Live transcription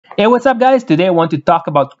Hey, what's up, guys? Today I want to talk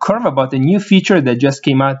about Curve, about a new feature that just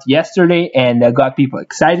came out yesterday and got people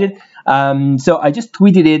excited. So I just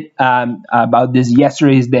tweeted it about this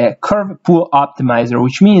yesterday. Is the Curve Pool Optimizer,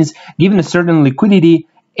 which means given a certain liquidity,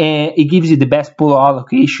 it gives you the best pool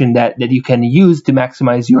allocation that you can use to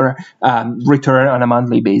maximize your return on a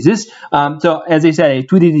monthly basis. So as I said, I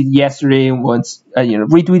tweeted it yesterday, once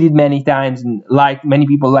retweeted many times, and many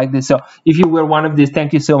people like this. So if you were one of these,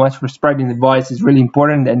 thank you so much for spreading the voice. It's really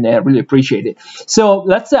important, and I really appreciate it. So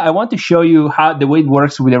I want to show you how the way it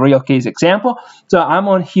works with a real case example. So I'm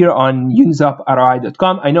on here on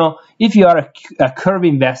unisoproi.com. I know if you are a Curve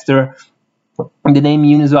investor, the name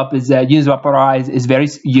Uniswap is Uniswap ROI is very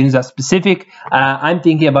Uniswap specific. I'm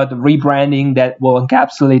thinking about the rebranding that will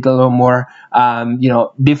encapsulate a little more,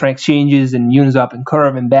 different exchanges and Uniswap and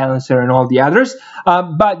Curve and Balancer and all the others.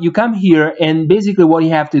 But you come here, and basically what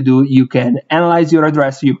you have to do, you can analyze your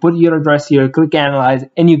address. So you put your address here, click analyze,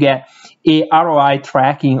 and you get a ROI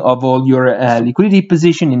tracking of all your liquidity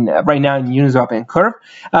position right now in Uniswap and Curve.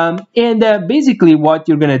 Basically what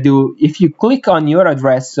you're going to do, if you click on your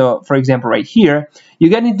address, so for example right here, you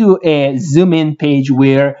get into a zoom in page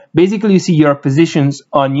where basically you see your positions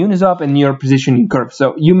on Uniswap and your position in Curve.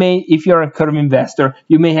 So you may, if you're a Curve investor,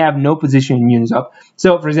 you may have no position in Uniswap.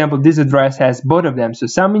 So for example, this address has both of them, so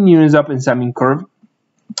some in Uniswap and some in Curve.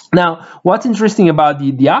 Now, what's interesting about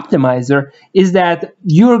the optimizer is that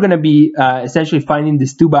you're going to be essentially finding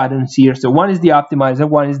these two buttons here. So one is the optimizer,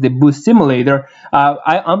 one is the boost simulator.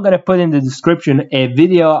 I'm going to put in the description a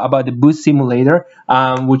video about the boost simulator,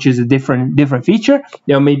 which is a different feature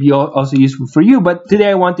that may be also useful for you. But today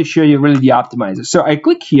I want to show you really the optimizer. So I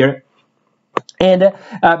click here, and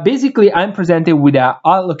basically I'm presented with an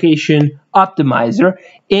allocation optimizer,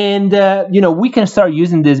 and we can start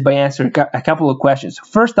using this by answering a couple of questions.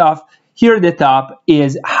 First off, here at the top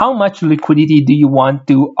is how much liquidity do you want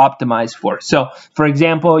to optimize for? So for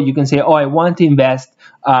example, you can say, oh, I want to invest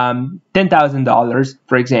 $10,000,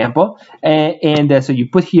 for example, and so you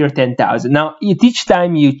put here 10,000. Now, each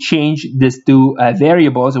time you change these two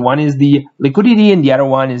variables, one is the liquidity and the other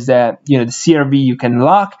one is the CRV you can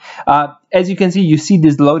lock. As you can see, you see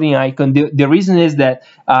this loading icon. The reason is that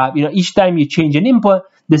each time you change an input,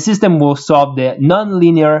 the system will solve the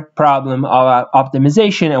nonlinear problem of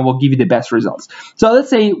optimization and will give you the best results. So let's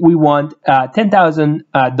say we want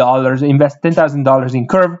 $10,000, invest $10,000 in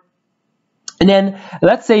Curve. And then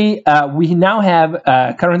let's say we now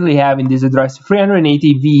currently have in this address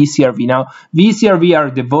 380 VECRV. Now, VECRV are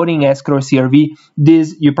the voting escrow CRV.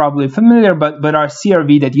 This you're probably familiar, but are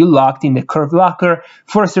CRV that you locked in the Curve locker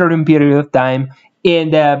for a certain period of time.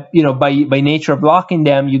 And by nature of locking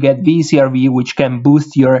them, you get VECRV, which can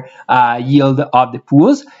boost your yield of the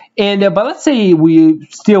pools. And but let's say we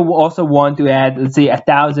still also want to add, let's say,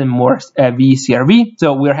 1,000 more VECRV.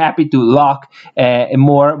 So we're happy to lock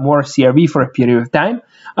more CRV for a period of time.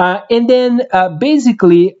 And then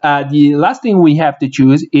basically the last thing we have to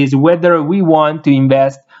choose is whether we want to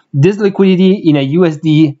invest this liquidity in a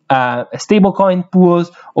USD stablecoin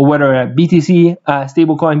pools, or whether a BTC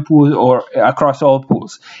stablecoin pool, or across all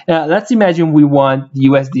pools. Let's imagine we want the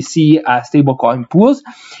USDC stablecoin pools,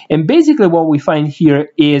 and basically what we find here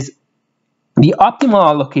is the optimal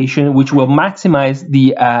allocation, which will maximize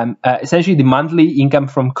the essentially the monthly income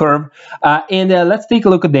from Curve. Let's take a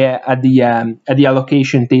look at the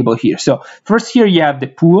allocation table here. So first here you have the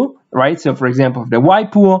pool, right? So for example, the Y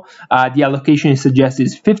pool, the allocation suggested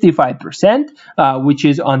is 55%, which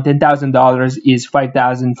is on $10,000 is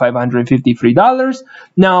 $5,553.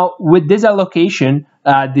 Now with this allocation,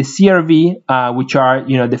 the CRV, which are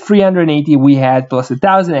the 380 we had plus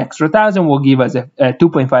 1,000 extra 1,000, will give us a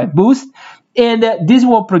 2.5 boost. And this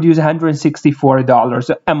will produce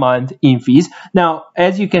 $164 a month in fees. Now,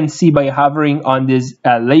 as you can see by hovering on these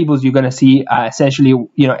labels, you're going to see essentially,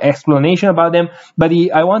 explanation about them. But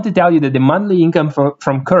I want to tell you that the monthly income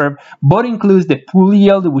from Curve both includes the pool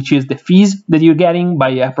yield, which is the fees that you're getting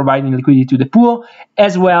by providing liquidity to the pool,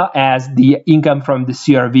 as well as the income from the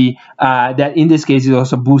CRV that in this case is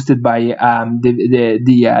also boosted by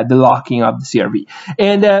the locking of the CRV.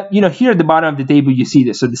 And here at the bottom of the table you see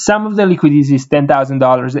this. So the sum of the liquidity is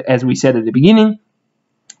 $10,000, as we said at the beginning,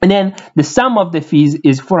 and then the sum of the fees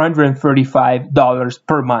is $435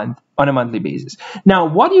 per month on a monthly basis. Now,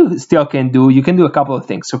 what you still can do, you can do a couple of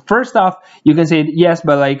things. So first off, you can say, yes,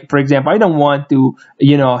 but like, for example, I don't want to,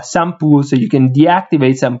 some pools, so you can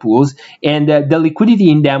deactivate some pools, and the liquidity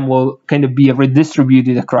in them will kind of be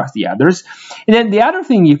redistributed across the others. And then the other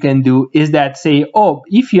thing you can do is that say, oh,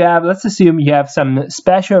 if you have, let's assume you have some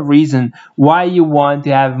special reason why you want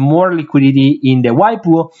to have more liquidity in the Y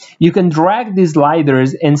pool, you can drag these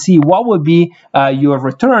sliders and see what would be your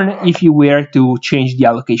return if you were to change the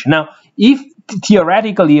allocation. Now, if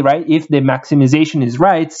theoretically, right, if the maximization is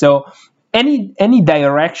right, so any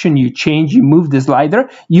direction you change, you move the slider,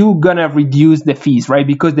 you're gonna reduce the fees, right?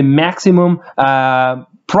 Because the maximum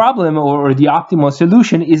problem or the optimal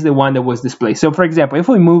solution is the one that was displayed. So for example, if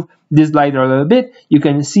we move this slider a little bit, you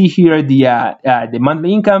can see here the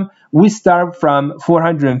monthly income. We start from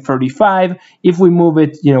 435. If we move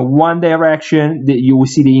it, one direction, you will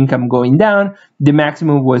see the income going down. The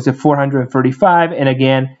maximum was 435, and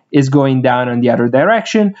again, is going down on the other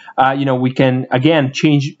direction. We can again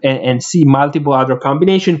change and see multiple other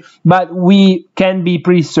combination, but we can be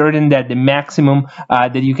pretty certain that the maximum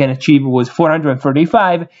that you can achieve was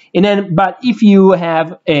 435. And then, but if you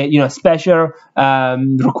have special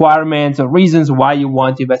requirements or reasons why you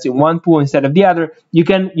want to invest in one pool instead of the other, you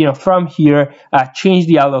can from here change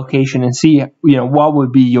the allocation and see what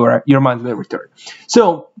would be your monthly return.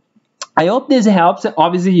 So I hope this helps.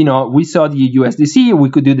 Obviously, we saw the USDC. We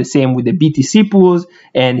could do the same with the BTC pools,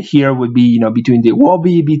 and here would be, between the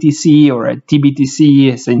Wobi BTC or a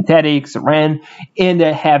TBTC, synthetics, REN, and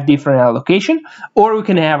have different allocation, or we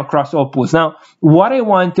can have across all pools. Now, what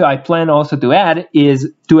I plan also to add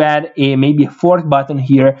is to add maybe a fourth button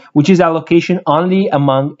here, which is allocation only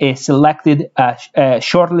among a selected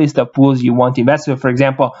short list of pools you want to invest. So, for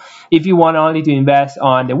example, if you want only to invest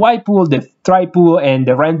on the Y pool, the Tri pool, and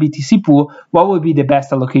the REN BTC pool, what would be the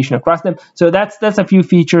best allocation across them? So that's a few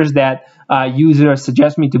features that users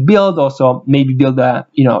suggest me to build. Also, maybe build a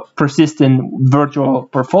persistent virtual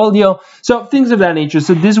portfolio. So things of that nature.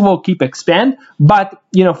 So this will keep expand. But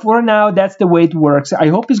for now, that's the way it works. I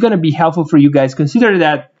hope it's going to be helpful for you guys. Consider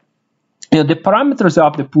that the parameters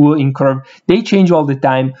of the pool in Curve, they change all the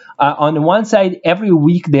time. On the one side, every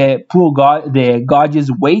week the pool the gauges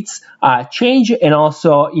weights change, and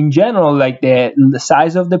also in general, like the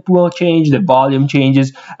size of the pool change, the volume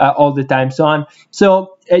changes all the time, so on.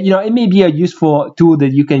 So it may be a useful tool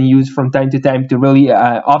that you can use from time to time to really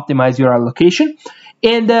optimize your allocation.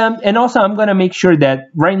 And also, I'm gonna make sure that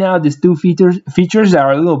right now these two features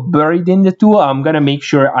are a little buried in the tool. I'm gonna make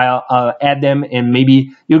sure I'll add them, and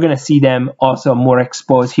maybe you're gonna see them also more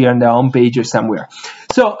exposed here on the home page or somewhere.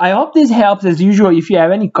 So I hope this helps. As usual, if you have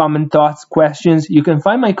any comment, thoughts, questions, you can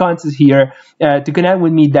find my contacts here to connect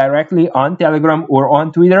with me directly on Telegram or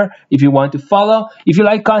on Twitter if you want to follow. If you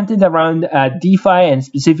like content around DeFi and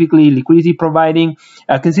specifically liquidity providing,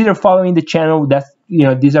 consider following the channel.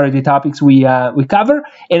 These are the topics we cover.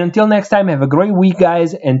 And until next time, have a great week,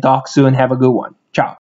 guys, and talk soon. Have a good one. Ciao.